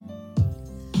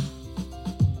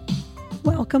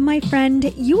Welcome, my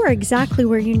friend. You are exactly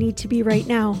where you need to be right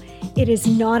now. It is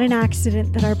not an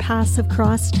accident that our paths have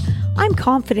crossed. I'm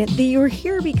confident that you're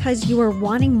here because you are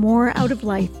wanting more out of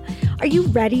life. Are you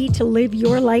ready to live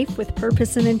your life with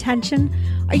purpose and intention?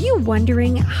 Are you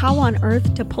wondering how on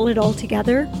earth to pull it all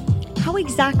together? How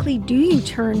exactly do you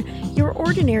turn your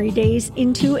ordinary days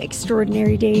into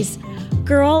extraordinary days?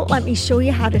 Girl, let me show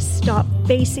you how to stop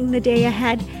facing the day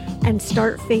ahead and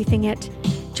start faithing it.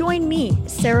 Join me,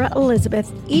 Sarah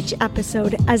Elizabeth, each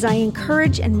episode as I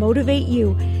encourage and motivate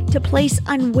you to place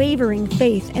unwavering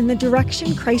faith in the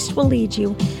direction Christ will lead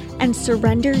you and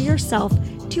surrender yourself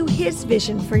to His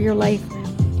vision for your life.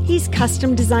 He's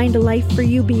custom designed a life for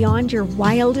you beyond your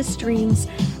wildest dreams,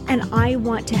 and I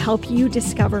want to help you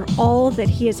discover all that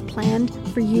He has planned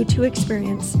for you to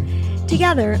experience.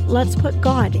 Together, let's put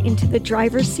God into the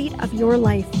driver's seat of your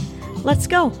life. Let's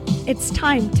go. It's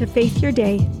time to faith your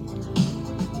day.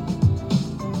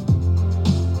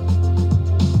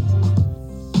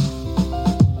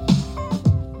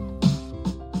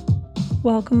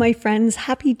 Welcome, my friends.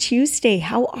 Happy Tuesday.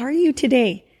 How are you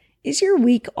today? Is your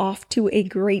week off to a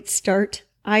great start?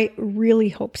 I really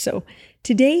hope so.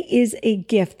 Today is a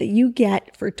gift that you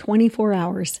get for 24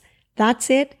 hours. That's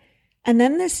it. And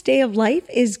then this day of life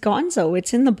is gonzo.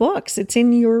 It's in the books. It's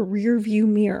in your rear view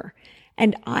mirror.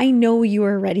 And I know you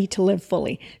are ready to live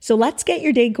fully. So let's get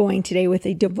your day going today with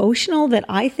a devotional that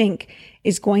I think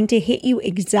is going to hit you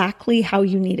exactly how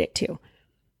you need it to.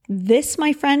 This,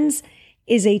 my friends,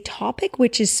 is a topic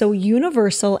which is so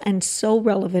universal and so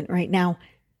relevant right now.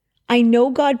 I know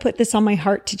God put this on my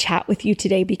heart to chat with you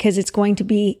today because it's going to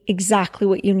be exactly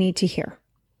what you need to hear.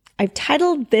 I've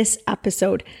titled this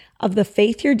episode of the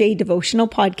Faith Your Day devotional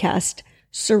podcast,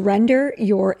 Surrender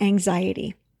Your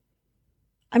Anxiety.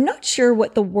 I'm not sure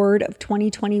what the word of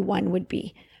 2021 would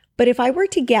be, but if I were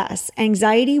to guess,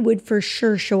 anxiety would for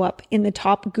sure show up in the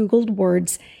top Googled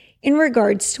words in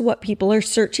regards to what people are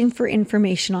searching for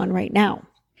information on right now.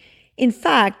 In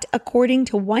fact, according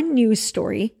to one news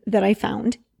story that I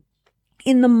found,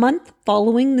 in the month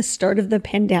following the start of the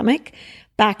pandemic,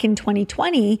 back in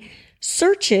 2020,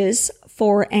 searches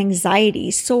for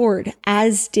anxiety soared,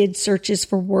 as did searches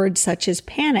for words such as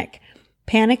panic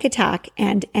attack,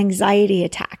 and anxiety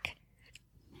attack.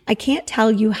 I can't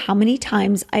tell you how many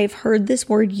times I've heard this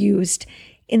word used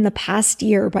in the past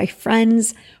year by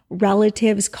friends,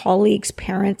 relatives, colleagues,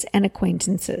 parents, and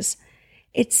acquaintances.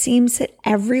 It seems that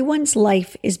everyone's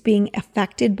life is being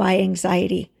affected by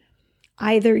anxiety.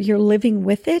 Either you're living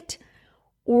with it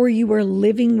or you are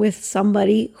living with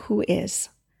somebody who is.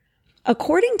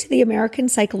 According to the American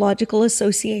Psychological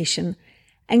Association,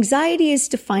 anxiety is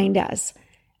defined as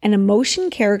an emotion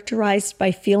characterized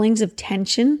by feelings of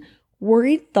tension,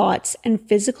 worried thoughts, and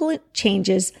physical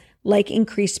changes like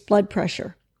increased blood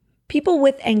pressure. People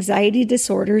with anxiety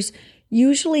disorders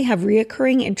usually have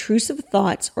recurring intrusive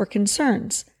thoughts or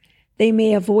concerns. They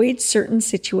may avoid certain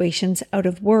situations out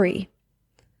of worry.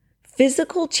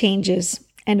 Physical changes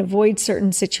and avoid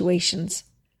certain situations.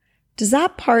 Does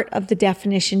that part of the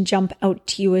definition jump out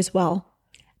to you as well?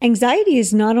 Anxiety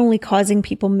is not only causing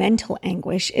people mental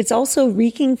anguish, it's also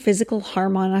wreaking physical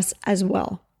harm on us as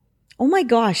well. Oh my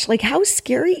gosh, how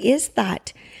scary is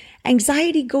that?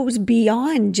 Anxiety goes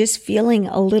beyond just feeling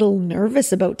a little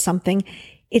nervous about something.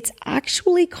 It's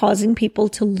actually causing people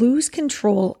to lose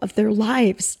control of their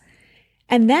lives.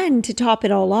 And then, to top it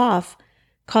all off,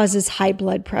 causes high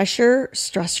blood pressure,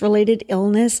 stress-related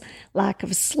illness, lack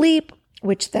of sleep,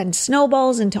 which then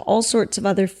snowballs into all sorts of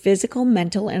other physical,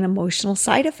 mental, and emotional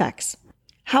side effects.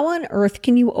 How on earth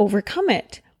can you overcome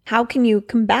it? How can you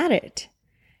combat it?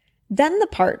 Then the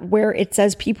part where it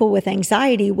says people with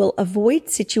anxiety will avoid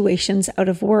situations out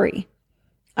of worry.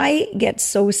 I get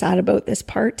so sad about this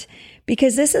part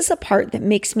because this is a part that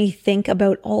makes me think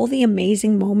about all the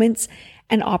amazing moments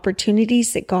and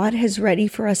opportunities that God has ready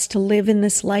for us to live in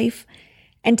this life,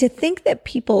 and to think that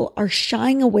people are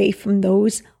shying away from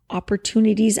those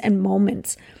opportunities and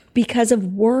moments because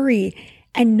of worry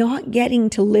and not getting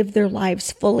to live their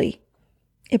lives fully.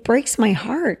 It breaks my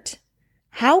heart.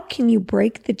 How can you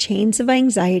break the chains of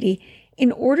anxiety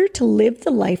in order to live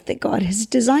the life that God has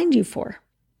designed you for?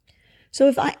 So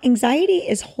if anxiety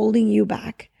is holding you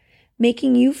back,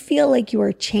 making you feel like you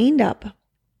are chained up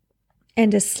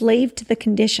and a slave to the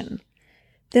condition,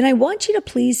 then I want you to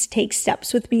please take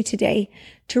steps with me today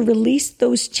to release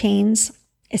those chains,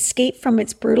 escape from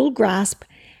its brutal grasp,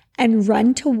 and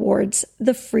run towards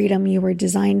the freedom you were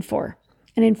designed for.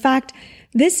 And in fact,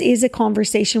 this is a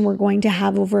conversation we're going to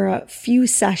have over a few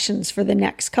sessions for the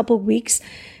next couple of weeks,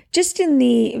 just in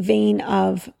the vein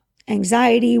of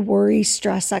anxiety, worry,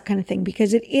 stress, that kind of thing,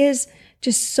 because it is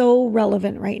just so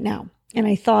relevant right now. And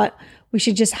I thought we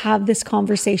should just have this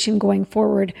conversation going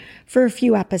forward for a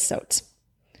few episodes.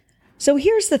 So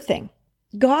here's the thing.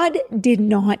 God did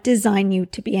not design you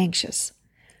to be anxious.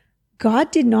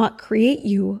 God did not create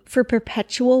you for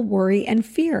perpetual worry and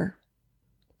fear.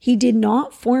 He did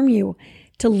not form you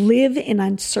to live in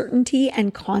uncertainty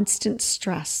and constant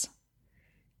stress.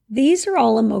 These are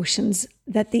all emotions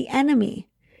that the enemy,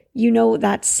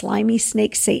 that slimy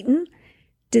snake Satan,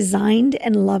 designed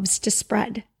and loves to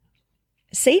spread.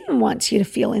 Satan wants you to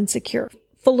feel insecure,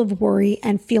 full of worry,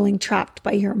 and feeling trapped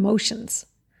by your emotions.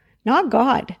 Not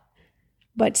God,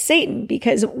 but Satan,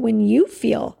 because when you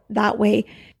feel that way,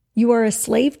 you are a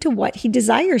slave to what he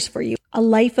desires for you, a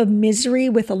life of misery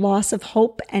with a loss of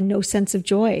hope and no sense of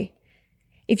joy.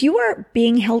 If you are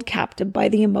being held captive by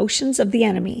the emotions of the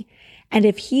enemy, and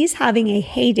if he's having a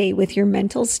heyday with your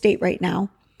mental state right now,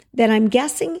 then I'm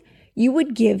guessing you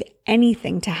would give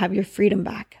anything to have your freedom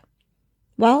back.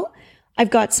 Well, I've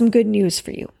got some good news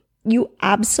for you. You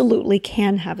absolutely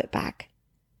can have it back.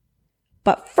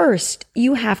 But first,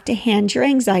 you have to hand your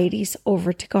anxieties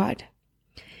over to God.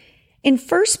 In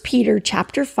 1 Peter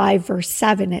chapter 5, verse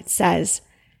 7, it says,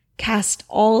 "Cast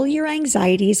all your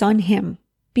anxieties on him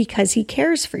because he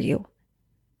cares for you."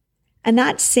 And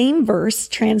that same verse,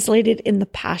 translated in the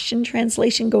Passion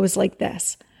Translation, goes like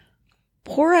this: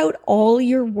 "Pour out all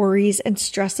your worries and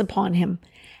stress upon him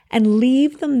and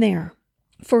leave them there,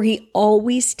 for he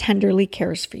always tenderly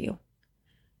cares for you."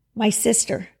 My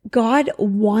sister, God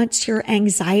wants your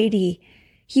anxiety.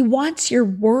 He wants your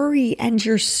worry and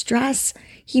your stress.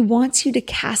 He wants you to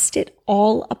cast it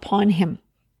all upon him.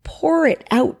 Pour it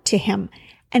out to him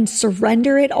and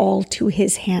surrender it all to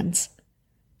his hands.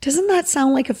 Doesn't that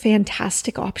sound like a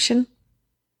fantastic option?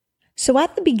 So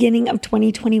at the beginning of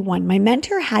 2021, my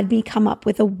mentor had me come up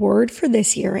with a word for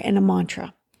this year and a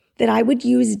mantra that I would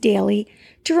use daily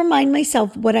to remind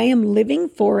myself what I am living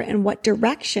for and what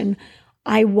direction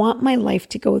I want my life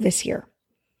to go this year.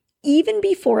 Even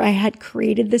before I had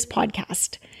created this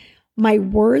podcast, my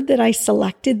word that I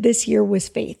selected this year was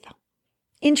faith.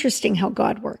 Interesting how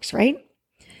God works, right?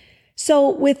 So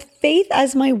with faith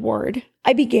as my word,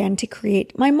 I began to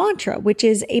create my mantra, which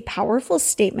is a powerful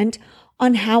statement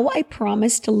on how I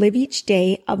promise to live each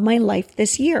day of my life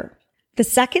this year. The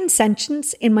second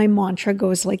sentence in my mantra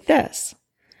goes like this: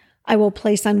 "I will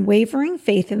place unwavering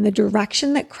faith in the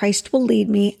direction that Christ will lead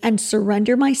me and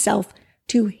surrender myself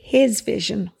to his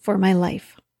vision for my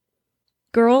life."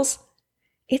 Girls,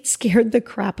 it scared the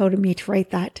crap out of me to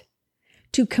write that,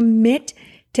 to commit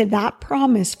to that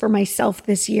promise for myself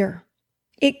this year.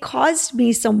 It caused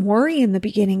me some worry in the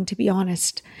beginning, to be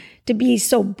honest, to be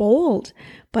so bold,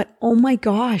 but oh my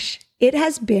gosh, it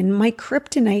has been my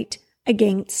kryptonite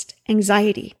against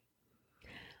anxiety.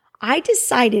 I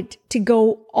decided to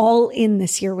go all in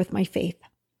this year with my faith.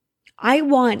 I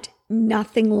want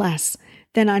nothing less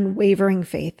than unwavering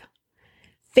faith.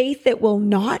 Faith that will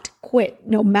not quit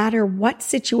no matter what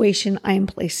situation I am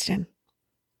placed in.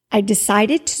 I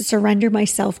decided to surrender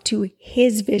myself to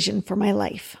his vision for my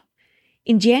life.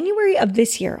 In January of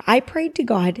this year, I prayed to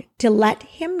God to let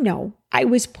him know I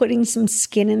was putting some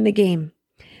skin in the game,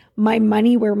 my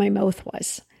money where my mouth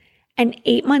was. And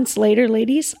 8 months later,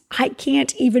 ladies, I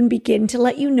can't even begin to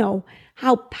let you know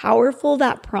how powerful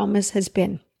that promise has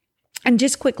been. And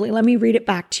just quickly, let me read it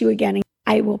back to you again.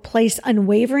 I will place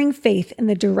unwavering faith in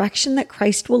the direction that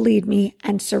Christ will lead me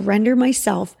and surrender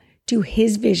myself to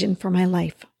his vision for my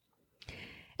life.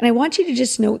 And I want you to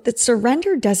just note that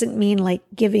surrender doesn't mean like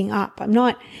giving up.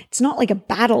 It's not like a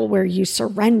battle where you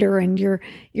surrender and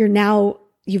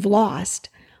you've lost.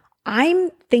 I'm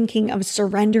thinking of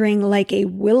surrendering like a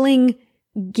willing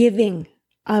giving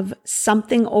of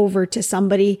something over to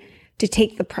somebody to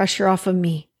take the pressure off of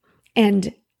me.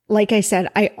 And like I said,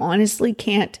 I honestly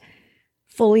can't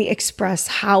fully express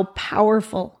how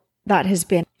powerful that has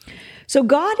been. So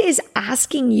God is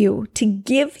asking you to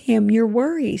give him your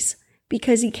worries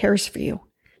because he cares for you.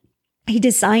 He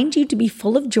designed you to be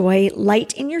full of joy,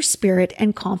 light in your spirit,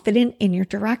 and confident in your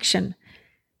direction.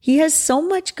 He has so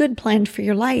much good planned for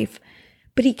your life,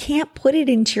 but he can't put it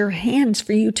into your hands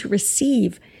for you to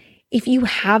receive if you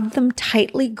have them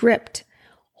tightly gripped,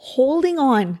 holding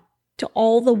on to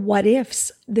all the what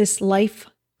ifs this life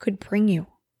could bring you.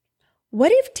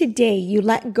 What if today you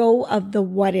let go of the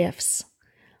what ifs?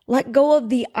 Let go of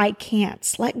the I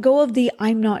can'ts. Let go of the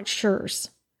I'm not sure's.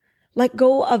 Let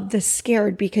go of the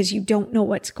scared because you don't know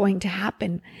what's going to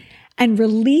happen, and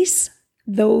release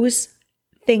those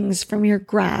things from your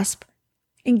grasp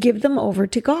and give them over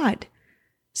to God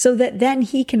so that then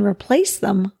he can replace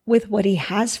them with what he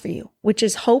has for you, which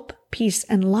is hope, peace,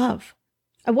 and love.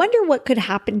 I wonder what could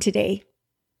happen today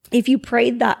If you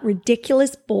prayed that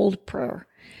ridiculous, bold prayer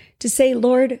to say,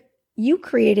 Lord, you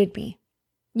created me.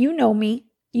 You know me.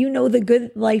 You know the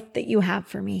good life that you have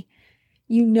for me.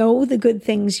 You know the good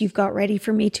things you've got ready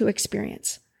for me to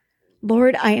experience.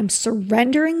 Lord, I am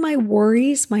surrendering my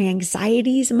worries, my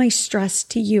anxieties, and my stress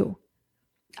to you.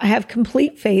 I have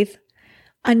complete faith,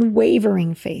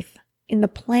 unwavering faith in the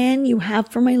plan you have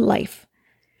for my life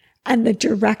and the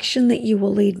direction that you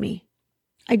will lead me.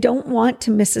 I don't want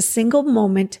to miss a single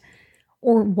moment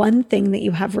or one thing that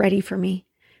you have ready for me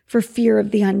for fear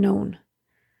of the unknown.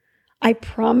 I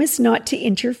promise not to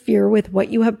interfere with what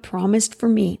you have promised for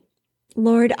me.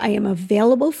 Lord, I am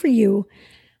available for you,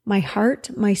 my heart,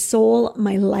 my soul,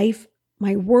 my life,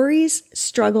 my worries,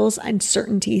 struggles,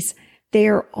 uncertainties. They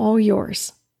are all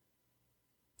yours.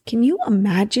 Can you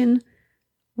imagine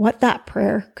what that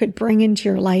prayer could bring into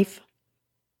your life?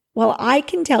 Well, I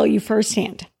can tell you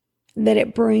firsthand that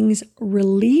it brings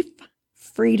relief,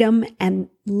 freedom, and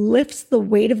lifts the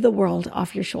weight of the world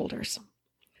off your shoulders.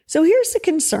 So here's the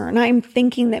concern I'm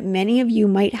thinking that many of you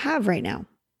might have right now.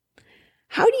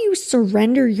 How do you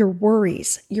surrender your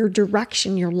worries, your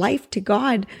direction, your life to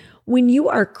God when you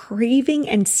are craving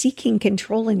and seeking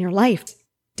control in your life?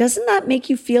 Doesn't that make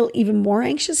you feel even more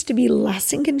anxious to be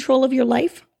less in control of your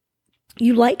life?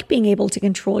 You like being able to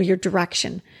control your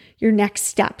direction, your next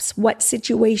steps, what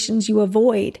situations you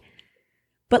avoid.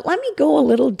 But let me go a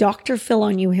little Dr. Phil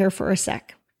on you here for a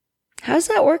sec. How's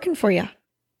that working for you?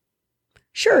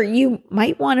 Sure, you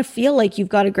might want to feel like you've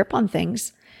got a grip on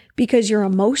things because your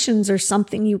emotions are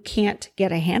something you can't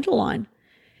get a handle on.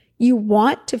 You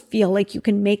want to feel like you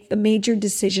can make the major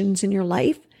decisions in your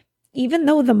life, even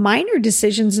though the minor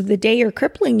decisions of the day are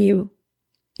crippling you.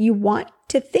 You want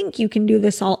to think you can do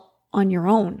this all on your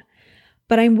own.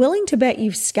 But I'm willing to bet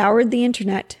you've scoured the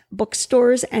internet,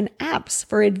 bookstores, and apps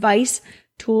for advice,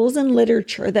 tools, and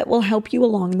literature that will help you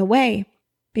along the way.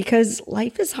 Because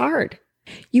life is hard.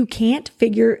 You can't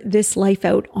figure this life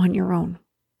out on your own.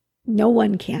 No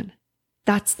one can.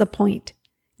 That's the point.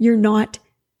 You're not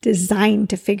designed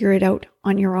to figure it out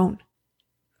on your own.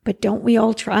 But don't we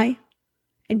all try?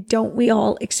 And don't we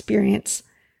all experience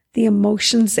the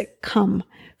emotions that come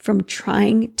from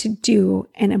trying to do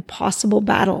an impossible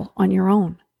battle on your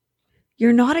own?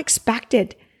 You're not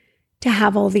expected to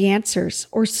have all the answers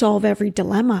or solve every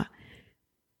dilemma.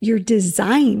 You're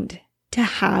designed to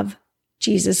have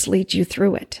Jesus lead you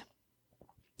through it.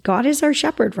 God is our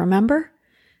shepherd, remember?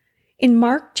 In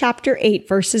Mark chapter 8,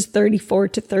 verses 34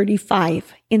 to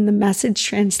 35, in the Message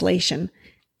translation,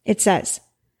 it says,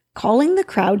 calling the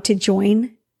crowd to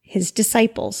join his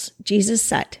disciples, Jesus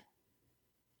said,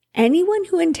 anyone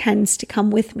who intends to come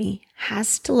with me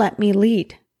has to let me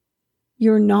lead.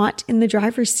 You're not in the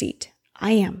driver's seat.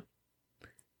 I am.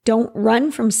 Don't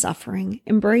run from suffering.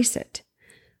 Embrace it.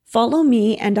 Follow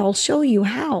me and I'll show you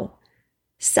how.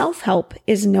 Self-help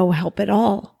is no help at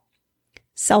all.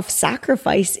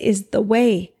 Self-sacrifice is the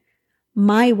way,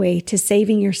 my way to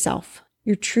saving yourself,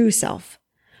 your true self.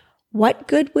 What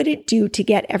good would it do to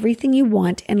get everything you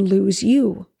want and lose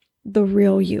you, the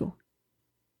real you?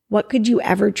 What could you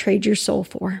ever trade your soul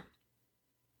for?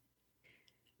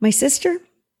 My sister,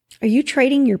 are you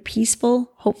trading your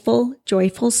peaceful, hopeful,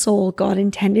 joyful soul God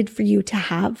intended for you to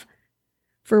have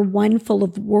for one full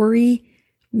of worry,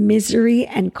 misery,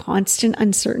 and constant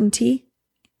uncertainty?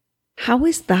 How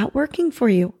is that working for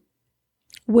you?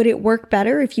 Would it work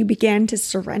better if you began to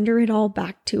surrender it all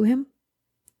back to Him?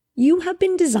 You have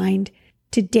been designed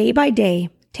to day by day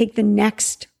take the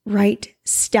next right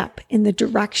step in the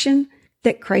direction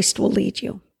that Christ will lead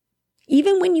you.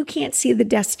 Even when you can't see the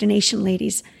destination,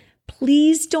 ladies,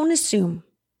 please don't assume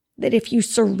that if you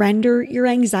surrender your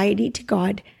anxiety to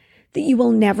God, that you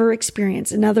will never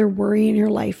experience another worry in your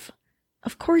life.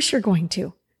 Of course you're going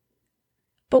to.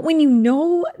 But when you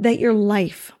know that your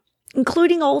life,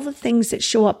 including all the things that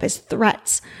show up as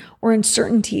threats or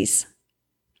uncertainties,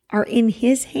 are in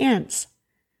His hands,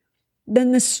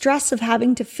 then the stress of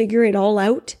having to figure it all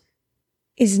out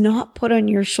is not put on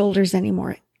your shoulders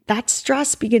anymore. That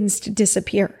stress begins to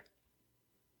disappear.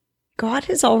 God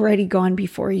has already gone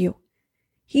before you.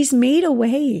 He's made a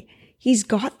way. He's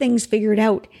got things figured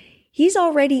out. He's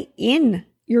already in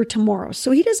your tomorrow.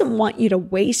 So He doesn't want you to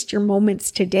waste your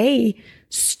moments today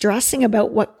stressing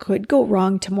about what could go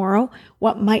wrong tomorrow,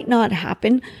 what might not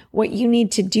happen, what you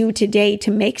need to do today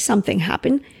to make something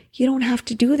happen. You don't have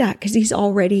to do that because He's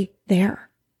already there.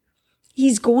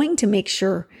 He's going to make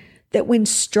sure that when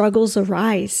struggles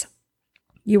arise,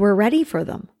 you are ready for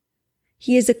them.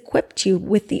 He has equipped you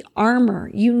with the armor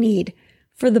you need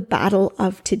for the battle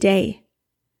of today.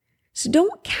 So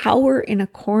don't cower in a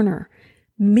corner,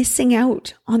 missing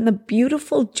out on the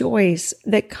beautiful joys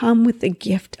that come with the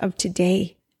gift of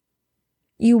today.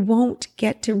 You won't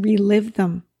get to relive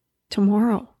them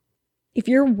tomorrow. If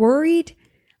you're worried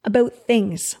about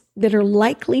things that are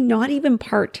likely not even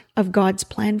part of God's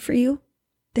plan for you,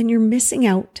 then you're missing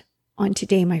out on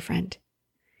today, my friend.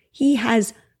 He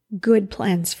has good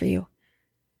plans for you.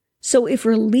 So if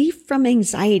relief from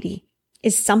anxiety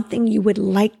is something you would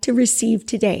like to receive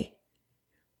today,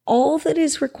 all that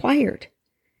is required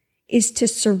is to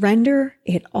surrender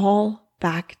it all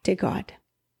back to God.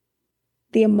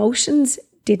 The emotions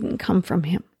didn't come from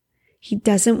Him. He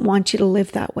doesn't want you to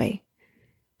live that way.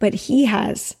 But He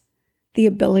has the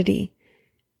ability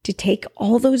to take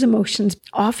all those emotions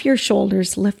off your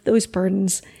shoulders, lift those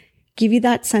burdens, give you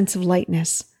that sense of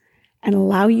lightness, and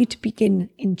allow you to begin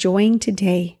enjoying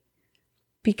today,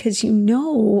 because you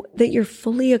know that you're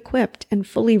fully equipped and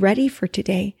fully ready for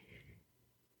today,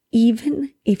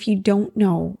 even if you don't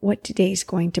know what today's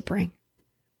going to bring.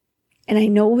 And I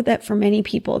know that for many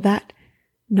people, that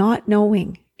not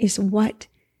knowing is what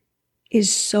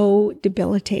is so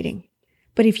debilitating.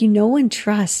 But if you know and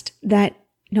trust that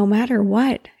no matter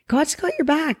what, God's got your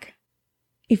back.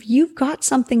 If you've got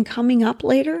something coming up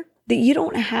later that you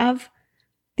don't have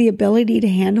the ability to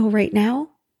handle right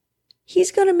now,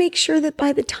 He's going to make sure that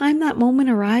by the time that moment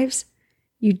arrives,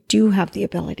 you do have the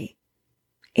ability.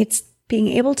 It's being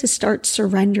able to start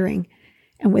surrendering.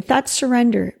 And with that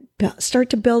surrender, start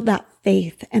to build that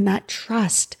faith and that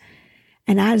trust.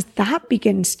 And as that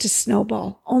begins to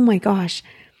snowball, oh my gosh,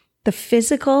 the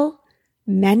physical,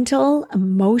 mental,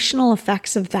 emotional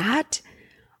effects of that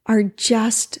are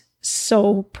just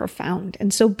so profound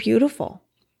and so beautiful.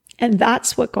 And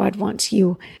that's what God wants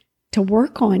you to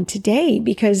work on today,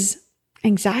 because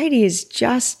anxiety is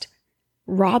just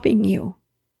robbing you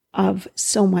of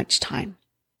so much time.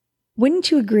 Wouldn't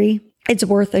you agree? It's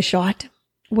worth a shot.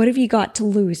 What have you got to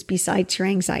lose besides your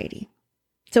anxiety?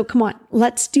 So come on,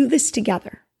 let's do this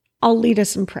together. I'll lead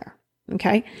us in prayer,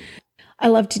 okay? I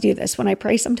love to do this. When I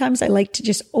pray, sometimes I like to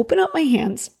just open up my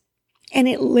hands, and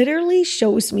it literally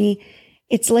shows me,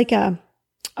 it's like a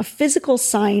physical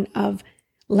sign of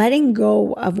letting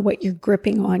go of what you're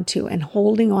gripping onto and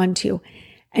holding onto.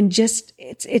 And just,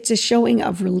 it's a showing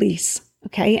of release,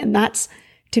 okay? And that's,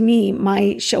 to me,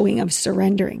 my showing of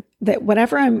surrendering. That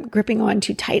whatever I'm gripping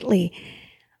onto tightly,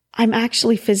 I'm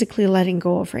actually physically letting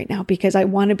go of right now, because I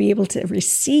want to be able to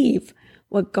receive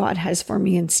what God has for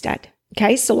me instead.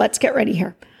 Okay, so let's get ready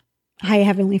here. Hi,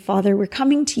 Heavenly Father, we're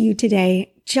coming to you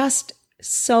today just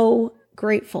so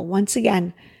grateful once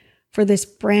again for this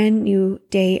brand new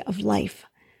day of life.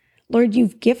 Lord,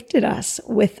 you've gifted us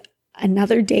with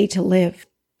another day to live.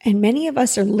 And many of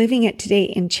us are living it today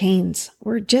in chains.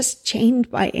 We're just chained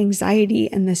by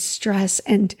anxiety and the stress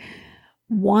and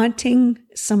wanting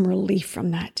some relief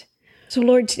from that. So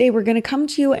Lord, today we're going to come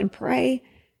to you and pray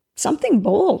something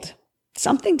bold,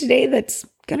 something today that's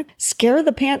going to scare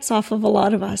the pants off of a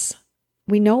lot of us.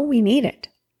 We know we need it.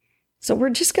 So we're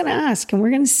just going to ask, and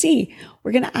we're going to see.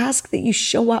 We're going to ask that you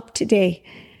show up today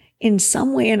in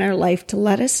some way in our life to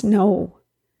let us know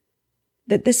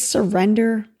that this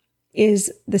surrender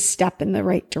is the step in the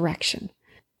right direction.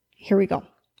 Here we go.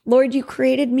 Lord, you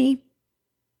created me.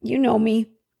 You know me.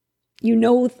 You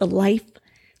know the life,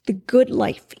 the good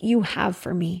life you have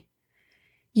for me.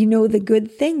 You know the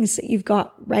good things that you've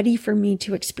got ready for me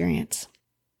to experience.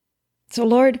 So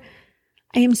Lord,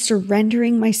 I am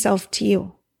surrendering myself to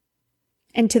you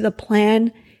and to the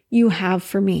plan you have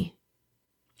for me.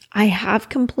 I have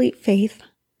complete faith,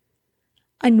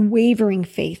 unwavering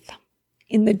faith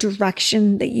in the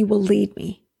direction that you will lead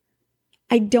me.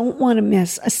 I don't want to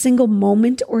miss a single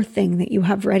moment or thing that you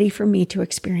have ready for me to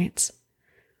experience.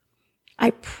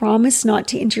 I promise not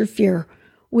to interfere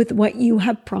with what you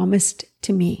have promised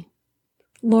to me.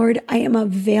 Lord, I am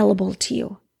available to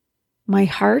you. My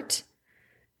heart,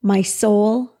 my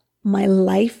soul, my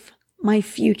life, my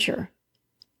future.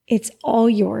 It's all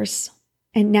yours,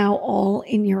 and now all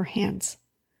in your hands.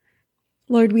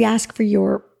 Lord, we ask for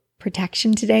your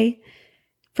protection today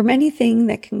from anything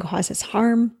that can cause us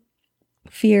harm,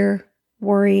 fear,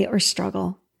 worry, or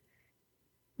struggle.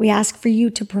 We ask for you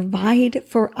to provide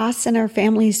for us and our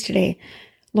families today.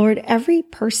 Lord, every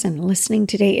person listening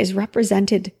today is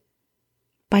represented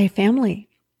by a family.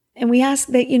 And we ask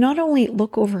that you not only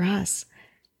look over us,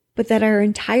 but that our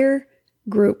entire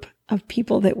group of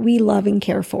people that we love and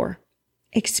care for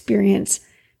experience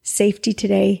safety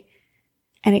today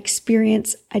and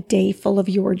experience a day full of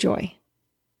your joy.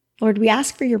 Lord, we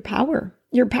ask for your power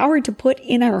to put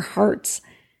in our hearts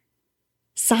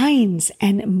signs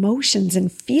and emotions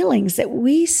and feelings that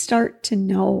we start to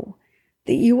know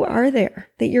that you are there,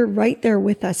 that you're right there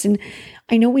with us. And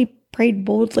I know we prayed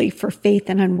boldly for faith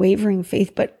and unwavering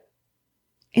faith, but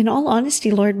in all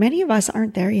honesty, Lord, many of us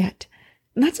aren't there yet.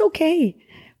 And that's okay.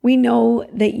 We know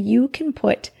that you can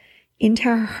put into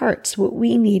our hearts what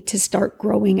we need to start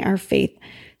growing our faith,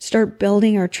 start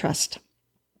building our trust,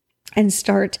 and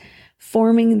start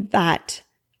forming that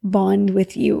bond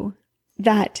with you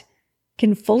that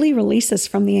can fully release us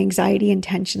from the anxiety and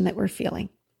tension that we're feeling.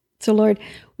 So Lord,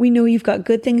 we know you've got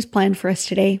good things planned for us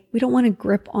today. We don't want to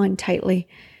grip on tightly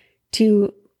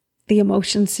to the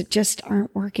emotions that just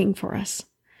aren't working for us.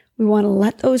 We want to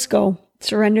let those go,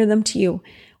 surrender them to you.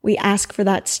 We ask for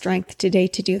that strength today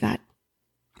to do that.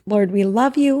 Lord, we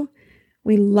love you.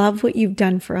 We love what you've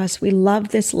done for us. We love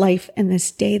this life and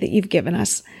this day that you've given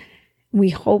us.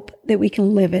 We hope that we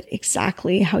can live it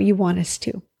exactly how you want us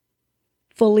to.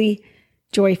 Fully,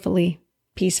 joyfully,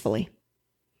 peacefully.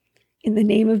 In the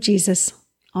name of Jesus,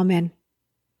 amen.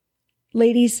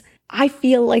 Ladies, I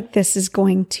feel like this is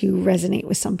going to resonate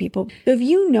with some people. If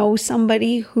you know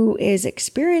somebody who is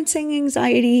experiencing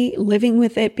anxiety, living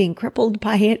with it, being crippled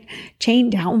by it,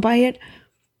 chained down by it,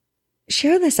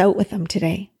 share this out with them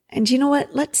today. And you know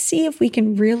what? Let's see if we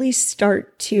can really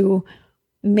start to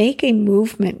make a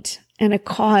movement and a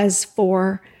cause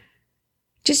for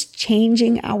just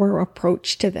changing our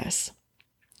approach to this.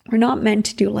 We're not meant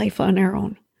to do life on our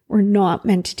own. We're not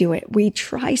meant to do it. We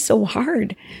try so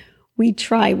hard. We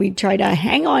try to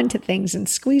hang on to things and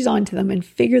squeeze onto them and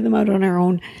figure them out on our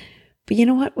own. But you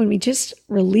know what? When we just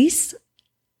release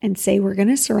and say we're going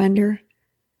to surrender,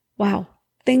 wow,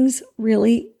 things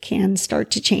really can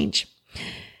start to change.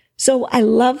 So I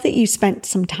love that you spent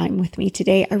some time with me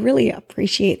today. I really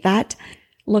appreciate that.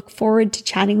 Look forward to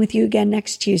chatting with you again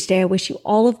next Tuesday. I wish you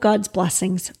all of God's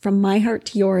blessings from my heart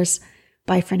to yours.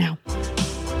 Bye for now.